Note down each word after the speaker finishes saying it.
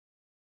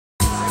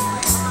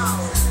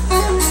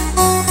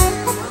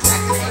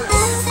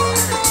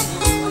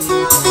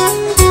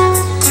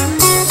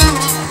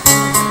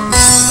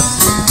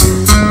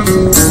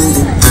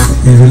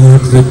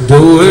the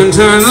door and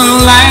turn the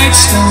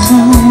lights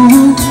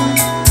down.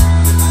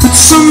 Put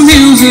some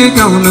music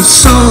on the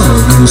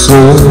soul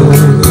soul.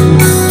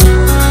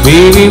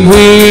 Baby, we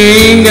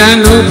ain't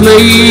got no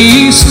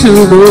place to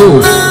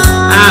go.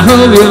 I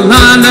hope you'll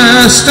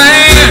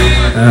understand.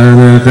 I've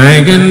been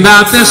thinking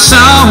about this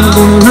all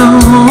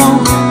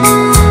along.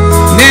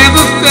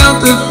 Never felt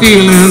the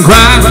feeling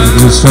quite like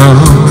this song.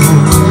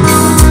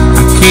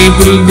 I can't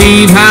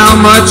believe how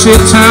much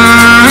it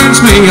turns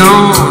me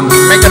on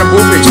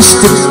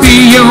just to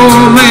be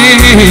your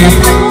man.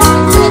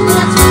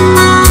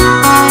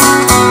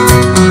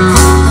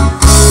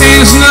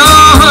 There's no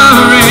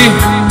hurry,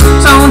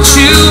 don't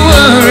you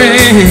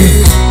worry.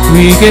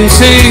 We can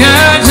take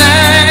our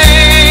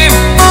time.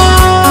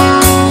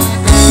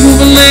 Move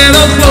a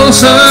little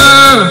closer,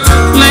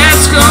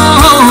 let's go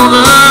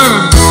over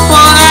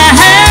what I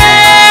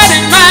had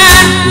in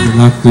mind.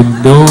 Lock the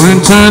door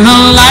and turn the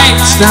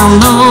lights down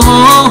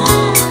low.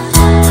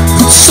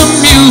 Put some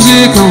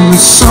music on the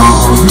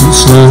soft and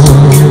slow.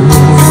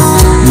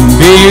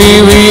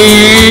 Baby, we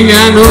ain't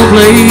got no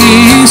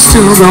place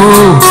to go.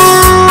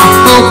 I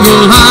hope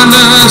you'll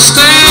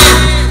understand.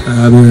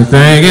 I've been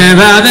thinking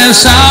about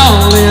this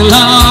all day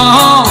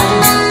long.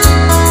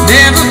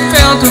 Never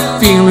felt a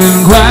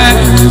feeling quite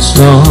as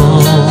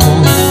strong.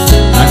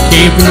 I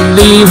can't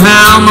believe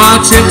how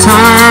much it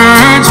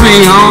turns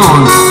me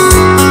on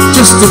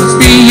just to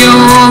be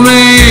your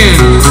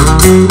man.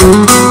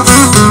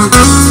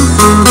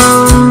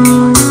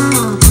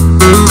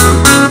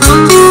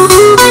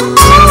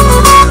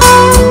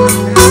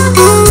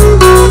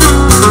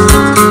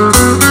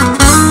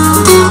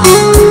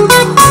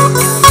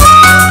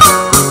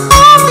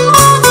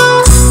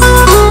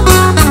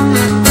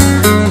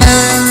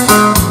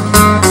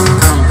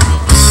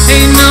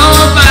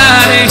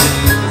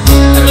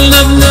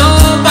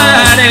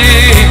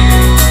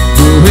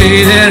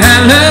 That I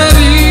love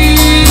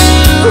you.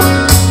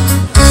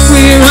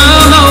 We're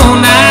alone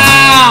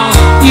now.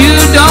 You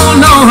don't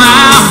know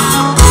how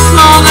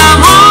long I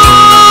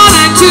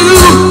wanted to.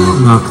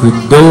 Lock the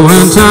door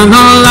and turn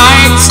the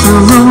lights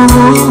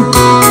down.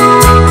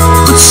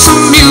 Put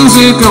some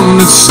music on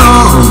the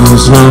soft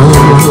slow.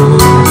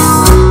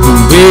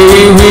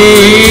 Baby, we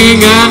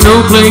ain't got no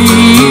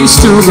place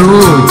to go.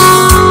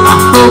 I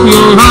hope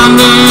you'll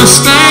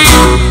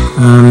understand.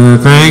 I've been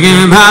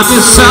thinking about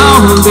this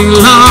all day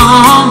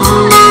long.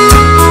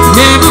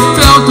 Never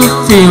felt the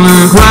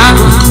feeling quite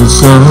like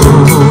this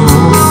song.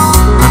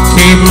 I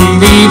can't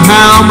believe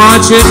how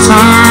much it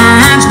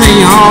turns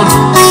me on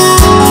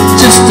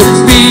just to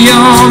be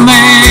your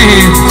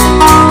man.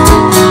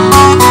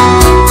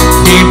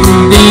 Can't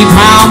believe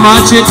how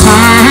much it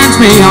turns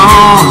me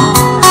on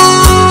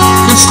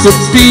just to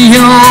be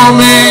your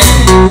man.